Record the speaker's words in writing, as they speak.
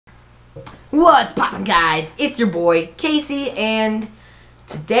What's poppin', guys? It's your boy Casey, and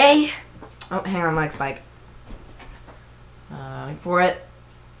today, oh, hang on, lag spike. Wait for it.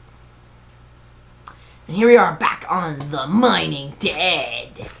 And here we are back on the Mining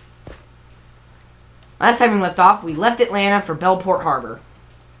Dead. Last time we left off, we left Atlanta for Bellport Harbor,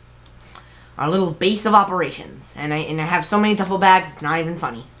 our little base of operations. And I have so many duffel bags, it's not even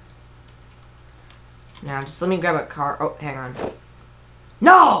funny. Now, just let me grab a car. Oh, hang on.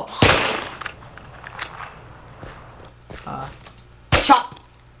 No! Chop!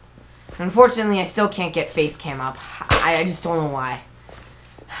 Unfortunately, I still can't get face cam up. I just don't know why.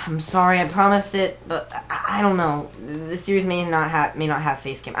 I'm sorry, I promised it, but I don't know. The series may not have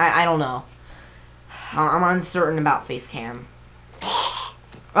face cam. I don't know. I'm uncertain about face cam.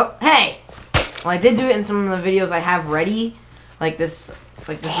 Oh, hey! Well, I did do it in some of the videos I have ready, like this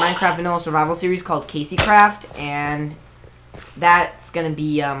Minecraft vanilla survival series called Casey Craft, and that's gonna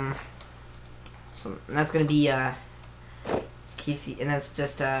be Casey, and that's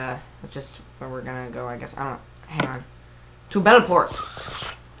just where we're gonna go, I guess. I don't know. Hang on. To Bellport.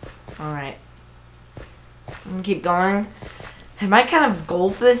 Alright. I'm gonna keep going. And my kind of goal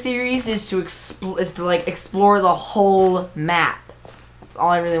for this series is to explore the whole map. That's all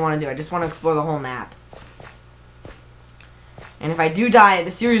I really want to do. I just want to explore the whole map. And if I do die,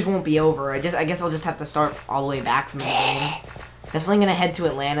 the series won't be over. I guess I'll just have to start all the way back from the beginning. Definitely gonna head to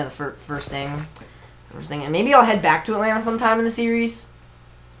Atlanta the first thing. And maybe I'll head back to Atlanta sometime in the series.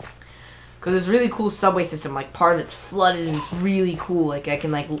 Because there's a really cool subway system. Like, part of it's flooded and it's really cool. Like, I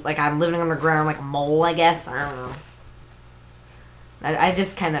can, like I'm living underground like a mole, I guess. I don't know. I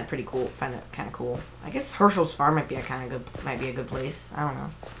just find that pretty cool. Find that kind of cool. I guess Herschel's Farm might be a good place. I don't know.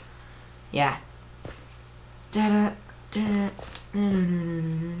 Yeah.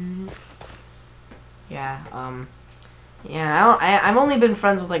 Yeah. Yeah, I've only been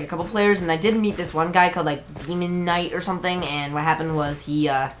friends with, like, a couple players, and I did meet this one guy called, like, Demon Knight or something, and what happened was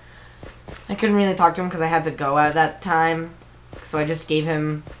I couldn't really talk to him because I had to go at that time, so I just gave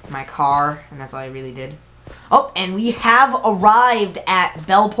him my car, and that's all I really did. Oh, and we have arrived at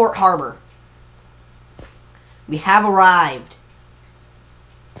Bellport Harbor. We have arrived.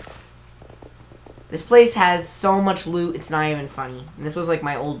 This place has so much loot, it's not even funny. And this was, like,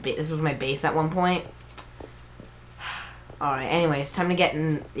 my old base. This was my base at one point. Alright, anyways, time to get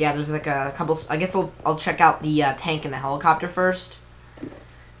in. Yeah, there's like a couple. I guess I'll check out the tank and the helicopter first.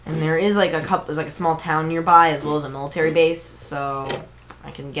 And there is like there's like a small town nearby as well as a military base, so I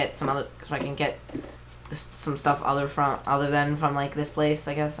can get some stuff other than from like this place,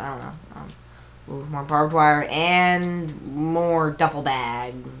 I guess. I don't know. Ooh, more barbed wire and more duffel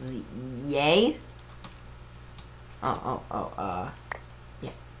bags. Yay.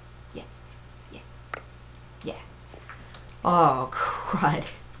 Yeah. Oh, crud.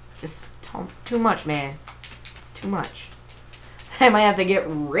 It's just too much, man. It's too much. I might have to get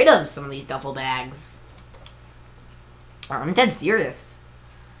rid of some of these duffel bags. I'm dead serious.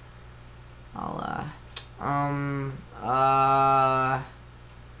 No, I'm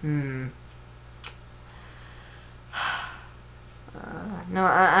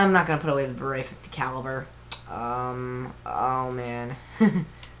not gonna put away the Beret 50 caliber. Oh, man. I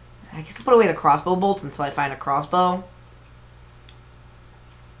guess I'll put away the crossbow bolts until I find a crossbow.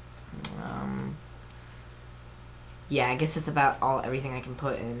 Yeah, I guess that's about everything I can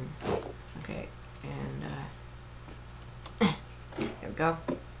put in. Okay, and there we go.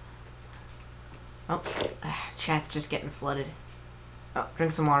 Oh, chat's just getting flooded. Oh,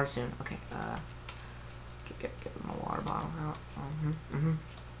 drink some water soon. Okay, get my water bottle out.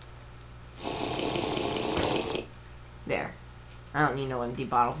 There. I don't need no empty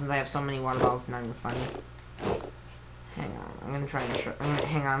bottle since I have so many water bottles. It's not even funny. Hang on, I'm gonna try and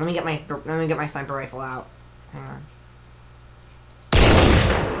hang on. Let me get my sniper rifle out. Hang on.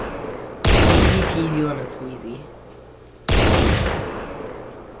 Easy peasy lemon squeezy.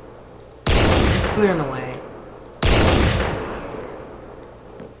 Just clearing the way.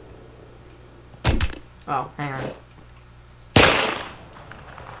 Oh, hang on.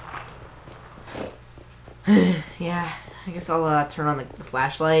 Yeah, I guess I'll turn on the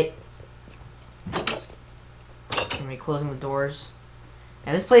flashlight. I'm closing the doors.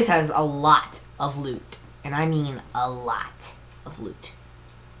 Now this place has a lot of loot, and I mean a lot of loot.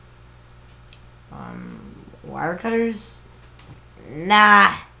 Wire cutters?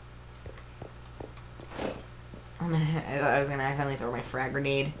 Nah. I thought I was gonna accidentally throw my frag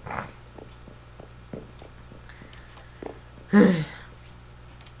grenade.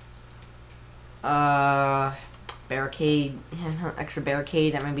 Barricade. Extra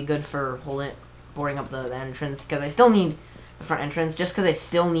barricade. That might be good for boarding up the entrance, because I still need the front entrance, just because I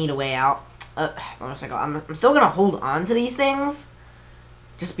still need a way out. motorcycle. I'm still gonna hold on to these things,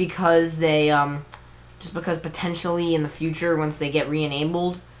 just because they just because potentially in the future, once they get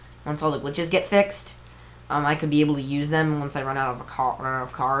re-enabled, once all the glitches get fixed, I could be able to use them once I run out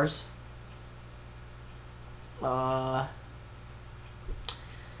of cars.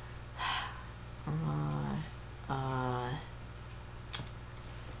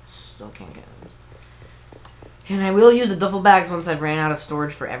 Still can't get them. And I will use the duffel bags once I've ran out of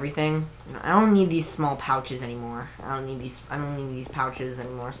storage for everything. You know, I don't need these small pouches anymore. I don't need these pouches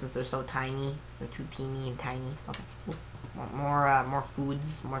anymore since they're so tiny. They're too teeny and tiny. Okay. Ooh. More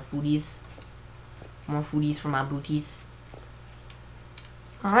foodies for my booties.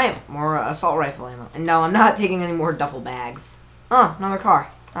 All right, more assault rifle ammo. And no, I'm not taking any more duffel bags. Oh, another car.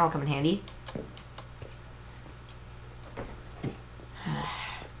 That'll come in handy.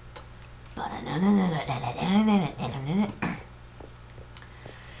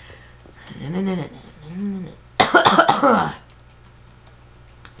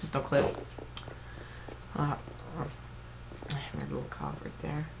 Pistol clip. There's a little cough right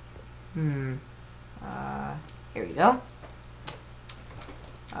there. Here we go.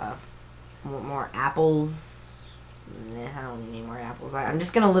 More apples. Nah, I don't need any more apples. I'm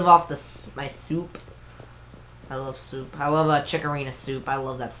just gonna live off my soup. I love soup. I love chikorita soup. I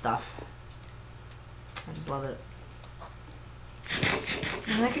love that stuff. I just love it.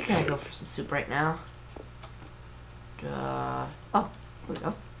 I could kind of go for some soup right now. Oh, here we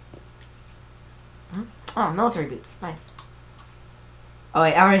go. Huh? Oh, military boots. Nice. Oh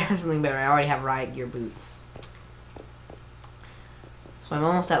wait, I already have something better. I already have riot gear boots. So I'm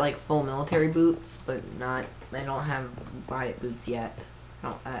almost at like full military boots, but not. I don't have riot boots yet.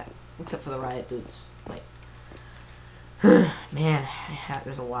 No, except for the riot boots. Like, man,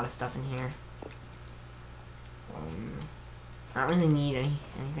 there's a lot of stuff in here. I don't really need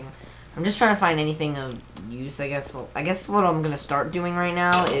anything. I'm just trying to find anything of use, I guess. Well, I guess what I'm gonna start doing right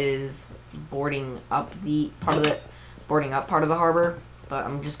now is boarding up part of the harbor. But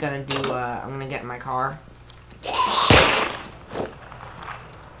I'm just gonna do. I'm gonna get in my car.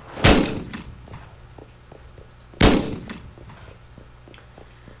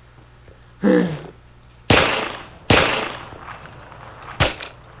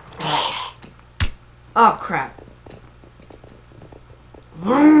 Oh crap.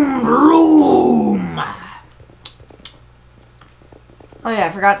 Vroom, vroom. Oh yeah,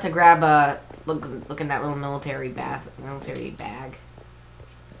 I forgot to grab look in that little military bag.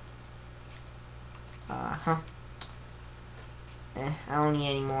 I don't need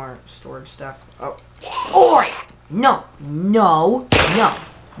any more storage stuff. Oh. Oh! No! No! No!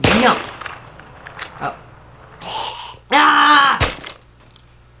 No! Oh. Ah!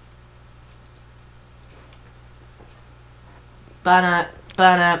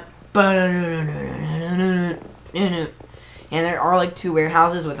 And there are like 2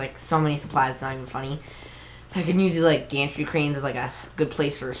 warehouses with like so many supplies. It's not even funny. I can use these like gantry cranes as like a good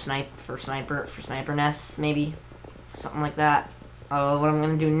place for sniper nests, maybe something like that. What I'm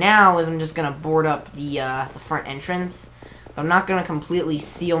gonna do now is I'm just gonna board up the front entrance. But I'm not gonna completely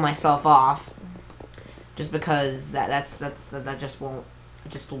seal myself off, just because that just won't.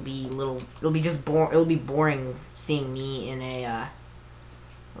 It just will be It'll be boring seeing me in a.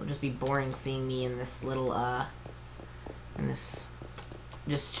 It'll just be boring seeing me in this little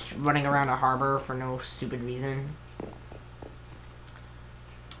just running around a harbor for no stupid reason.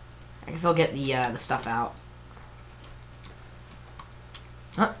 I guess I'll get the stuff out.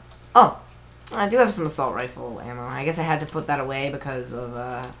 Huh? Oh, I do have some assault rifle ammo. I guess I had to put that away because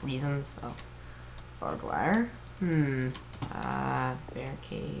of reasons. Oh, barbed wire.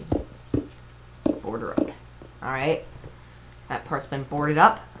 Barricade. Border up. All right, that part's been boarded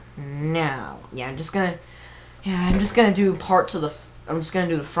up. Now, yeah, I'm just gonna do parts of the. I'm just gonna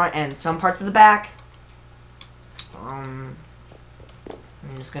do the front and some parts of the back. I'm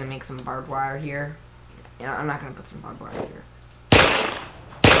just gonna make some barbed wire here. Yeah, I'm not gonna put some barbed wire here.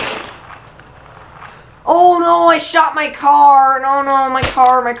 Oh no! I shot my car. No, my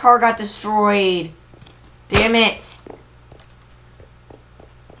car got destroyed. Damn it!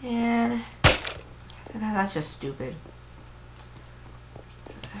 Man, that's just stupid.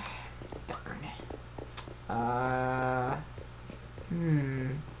 Darn.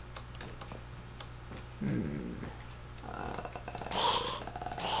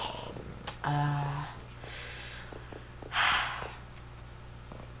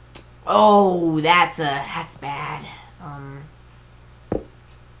 Oh, that's bad.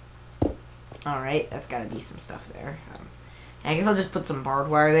 Alright, that's gotta be some stuff there. I guess I'll just put some barbed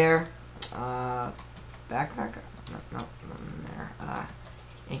wire there. Backpack? No, nothing there.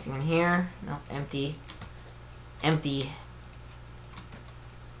 Anything in here? No, empty. Empty.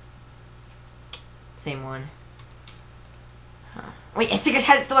 Same one. Huh. Wait, I think I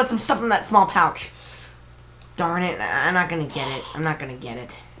still had some stuff in that small pouch. Darn it, I'm not gonna get it. I'm not gonna get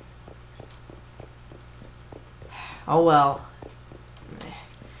it. Oh well.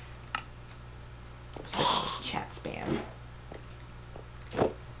 Sick of this chat spam.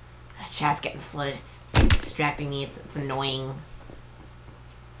 Chat's getting flooded. It's distracting me. It's annoying.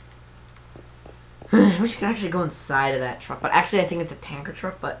 I wish I could actually go inside of that truck, but actually I think it's a tanker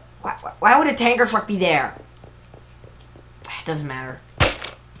truck, but why would a tanker truck be there? It doesn't matter.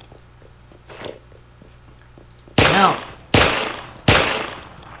 No.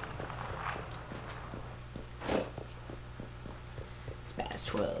 Spaz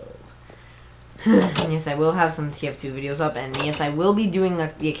 12. And yes, I will have some TF2 videos up, and yes, I will be doing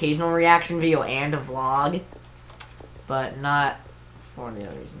the occasional reaction video and a vlog, but not for the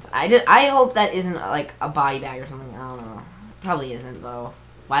other reasons. I hope that isn't like a body bag or something. I don't know. Probably isn't though.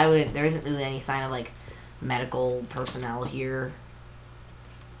 Why would there isn't really any sign of like medical personnel here.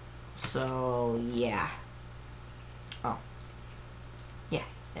 So yeah. Oh. Yeah,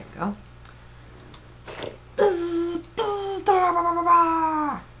 there we go.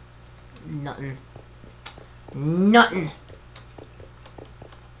 Nothing. Nothing.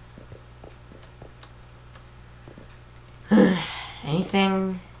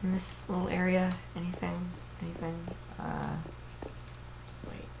 Anything in this little area? Anything? Anything?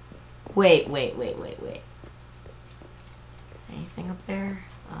 Wait. Anything up there?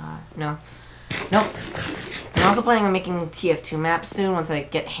 No. Nope. I'm also planning on making TF2 maps soon once I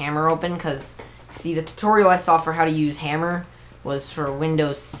get Hammer open, because, see, the tutorial I saw for how to use Hammer was for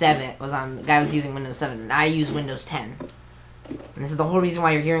Windows 7. The guy was using Windows 7, and I use Windows 10. And this is the whole reason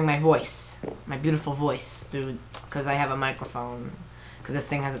why you're hearing my voice. My beautiful voice, dude. Because I have a microphone. Because this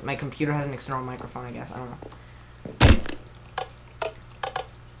thing my computer has an external microphone, I guess. I don't know.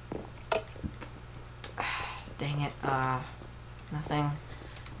 Dang it. Nothing.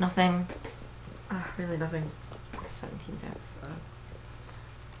 Nothing. Really nothing. 17 deaths.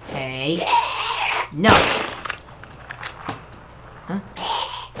 Hey. No! Huh?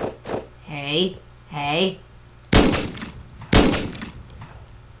 Hey. Hey.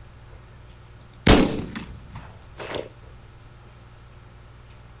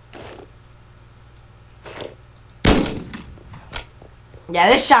 Yeah,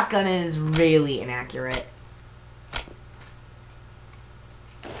 this shotgun is really inaccurate.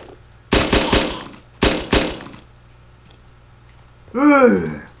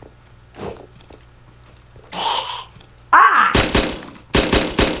 Ah!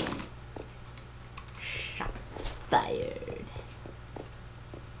 Shots fired.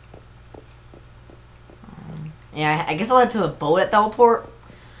 Yeah, I guess I'll head to the boat at Bellport.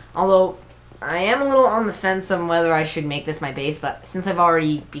 Although, I am a little on the fence on whether I should make this my base, but since I've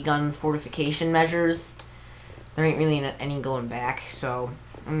already begun fortification measures, there ain't really any going back, so,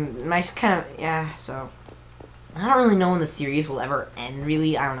 so, I don't really know when the series will ever end,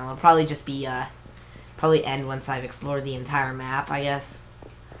 really. I don't know, it'll probably just be, probably end once I've explored the entire map, I guess.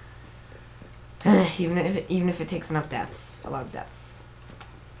 even if it takes enough deaths, a lot of deaths.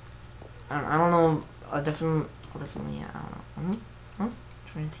 I don't know, I'll definitely, yeah, I don't know.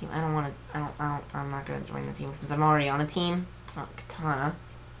 Join a team. I'm not gonna join the team since I'm already on a team. Oh, katana.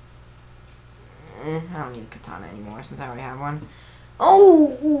 I don't need a katana anymore since I already have one.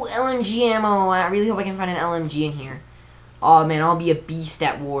 Oh, ooh, LMG ammo. I really hope I can find an LMG in here. Oh man, I'll be a beast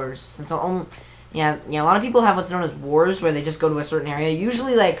at wars. Since yeah, a lot of people have what's known as wars, where they just go to a certain area.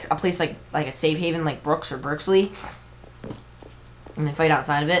 Usually like a place like a safe haven like Brooks or Berksley, and they fight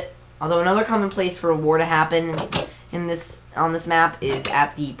outside of it. Although another common place for a war to happen on this map is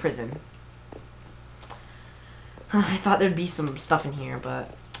at the prison. I thought there'd be some stuff in here,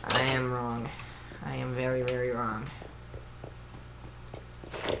 but I am wrong. I am very, very wrong.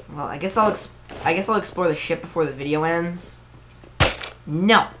 Well, I guess I'll explore the ship before the video ends.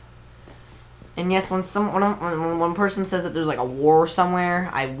 No. And yes, when one person says that there's like a war somewhere,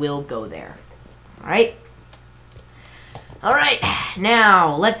 I will go there. All right. All right.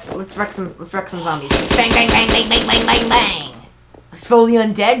 Now let's wreck some zombies. Bang bang bang bang bang bang bang bang. Exfol the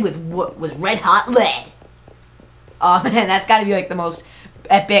undead with red hot lead. Oh man, that's got to be like the most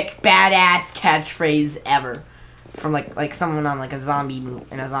epic badass catchphrase ever from like someone on like a zombie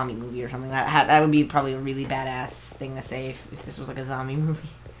movie or something. That would be probably a really badass thing to say if this was like a zombie movie.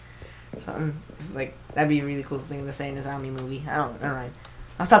 Something like that'd be a really cool thing to say in a zombie movie. Never mind.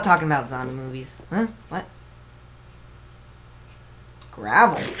 I'll stop talking about zombie movies. Huh? What?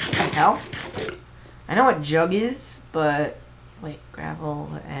 Gravel. What the hell? I know what jug is, but Wait,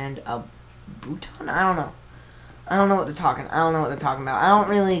 gravel and a Bhutan? I don't know. I don't know what they're talking. I don't know what they're talking about. I don't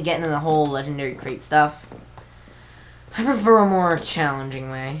really get into the whole legendary crate stuff. I prefer a more challenging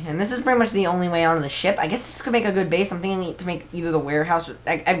way, and this is pretty much the only way onto the ship. I guess this could make a good base. I'm thinking to make either the warehouse, or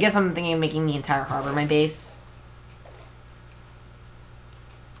I guess I'm thinking of making the entire harbor my base.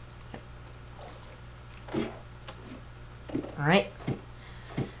 All right.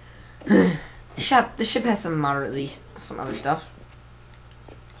 The ship has some moderately some other stuff.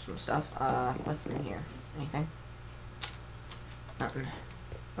 Some stuff. What's in here? Anything? Nothing.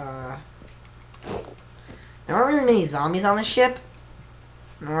 There aren't really many zombies on the ship,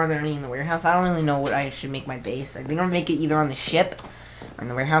 nor are there any in the warehouse. I don't really know what I should make my base. I think I'll make it either on the ship or in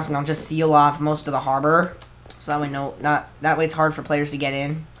the warehouse, and I'll just seal off most of the harbor, so that way that way it's hard for players to get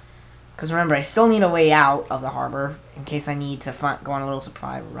in. Because remember, I still need a way out of the harbor in case I need to go on a little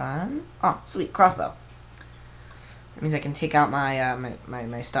supply run. Oh, sweet, crossbow. That means I can take out my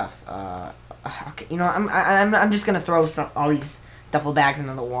my stuff. Okay, you know, I'm just gonna throw all these duffel bags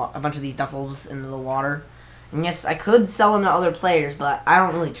into the water, a bunch of these duffels into the water. And yes, I could sell them to other players, but I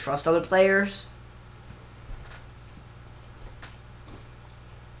don't really trust other players.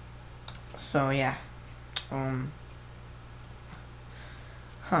 So yeah, I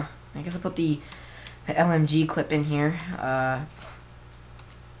guess I'll put the LMG clip in here.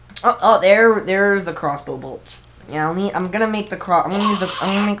 There's the crossbow bolts. Yeah, I'm gonna make the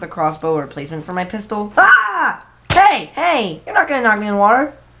crossbow a replacement for my pistol. Ah! Hey! You're not gonna knock me in the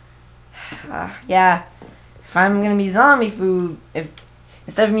water. Yeah. If I'm gonna be zombie food,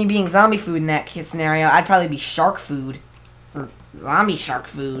 instead of me being zombie food in that case scenario, I'd probably be shark food, or zombie shark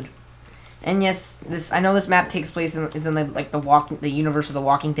food. And yes, I know this map takes place is in the universe of the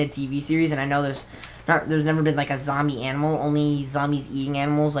Walking Dead TV series, and I know there's never been like a zombie animal, only zombies eating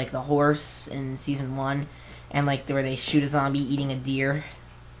animals like the horse in season 1, and like where they shoot a zombie eating a deer.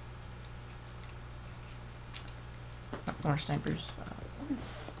 More snipers.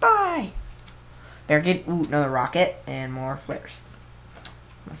 Spy. Barricade. Ooh, another rocket and more flares.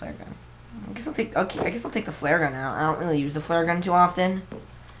 My flare gun. I guess I'll take the flare gun out. I don't really use the flare gun too often.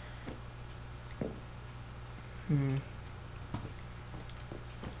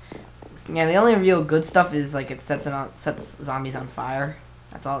 Yeah, the only real good stuff is like it sets zombies on fire.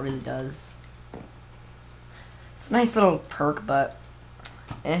 That's all it really does. It's a nice little perk, but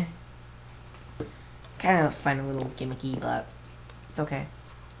kind of find a little gimmicky, but it's okay.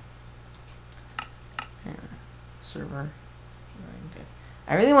 Server.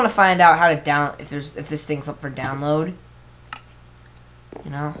 I really want to find out how to if this thing's up for download.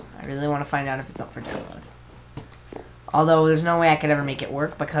 You know, I really want to find out if it's up for download. Although there's no way I could ever make it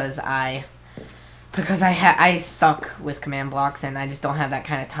work because I suck with command blocks, and I just don't have that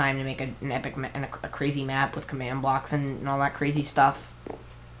kind of time to make an epic and a crazy map with command blocks and all that crazy stuff.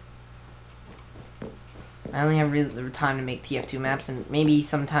 I only have really the time to make TF2 maps, and maybe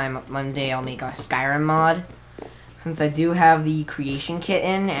sometime Monday I'll make a Skyrim mod. Since I do have the creation kit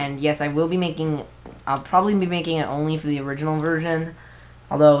in, and yes, I'll probably be making it only for the original version.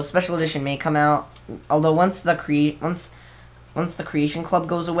 Although special edition may come out. Although once the creation club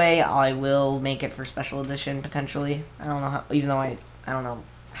goes away, I will make it for special edition potentially. I don't know how, even though I don't know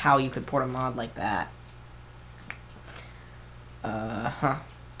how you could port a mod like that. Oh,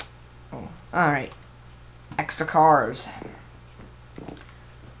 all right. Extra cars.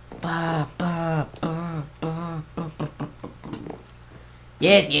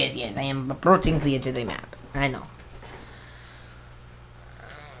 Yes. I am approaching the edge of the map. I know.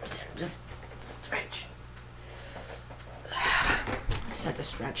 Just stretch. Just have to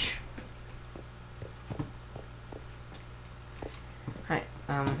stretch. Alright,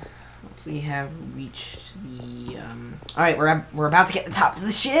 once we have reached the, alright, we're about to get to the top of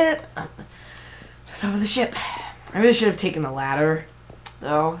the ship! Top of the ship. I really should have taken the ladder,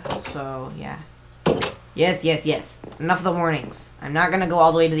 though, so, yeah. Yes. Enough of the warnings. I'm not gonna go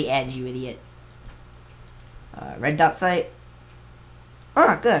all the way to the edge, you idiot. Red dot sight.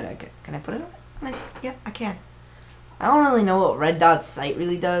 Oh, good. Okay. Can I put it on? Yeah, I can. I don't really know what red dot sight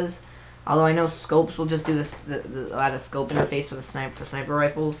really does. Although I know scopes will just do this, add a scope interface for sniper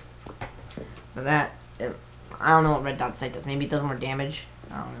rifles. But I don't know what red dot sight does. Maybe it does more damage.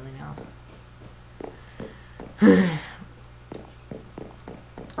 I don't really know.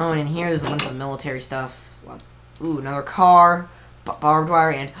 Oh, and in here there's a bunch of military stuff. Ooh, another car, barbed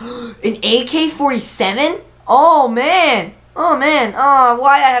wire, and an AK-47? Oh man! Oh,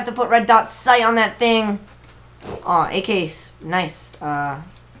 why'd I have to put red dot sight on that thing? Oh, AK's nice. And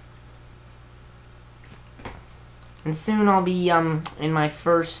soon I'll be, in my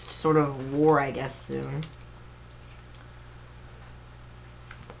first sort of war, I guess, soon.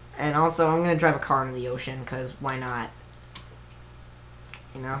 And also, I'm gonna drive a car into the ocean, because why not?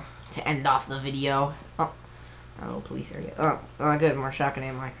 You know, to end off the video. Oh, a little police area. Oh, good, more shotgun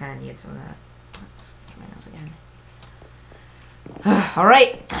ammo. I kind of need some of that. Let's my nose again.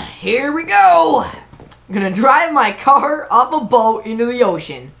 Alright, here we go! I'm gonna drive my car off a boat into the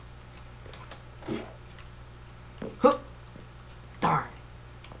ocean. Huh. Darn.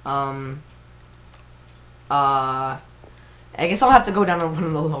 I guess I'll have to go down to one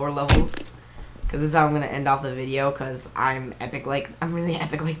of the lower levels, because this is how I'm gonna end off the video, because I'm really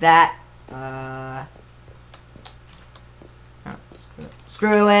epic like that. Oh,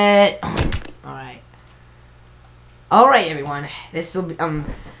 screw it. Alright. Alright, everyone. This will be, alright,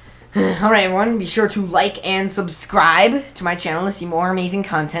 everyone. Be sure to like and subscribe to my channel to see more amazing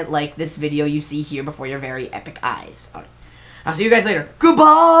content like this video you see here before your very epic eyes. Alright. I'll see you guys later. Goodbye!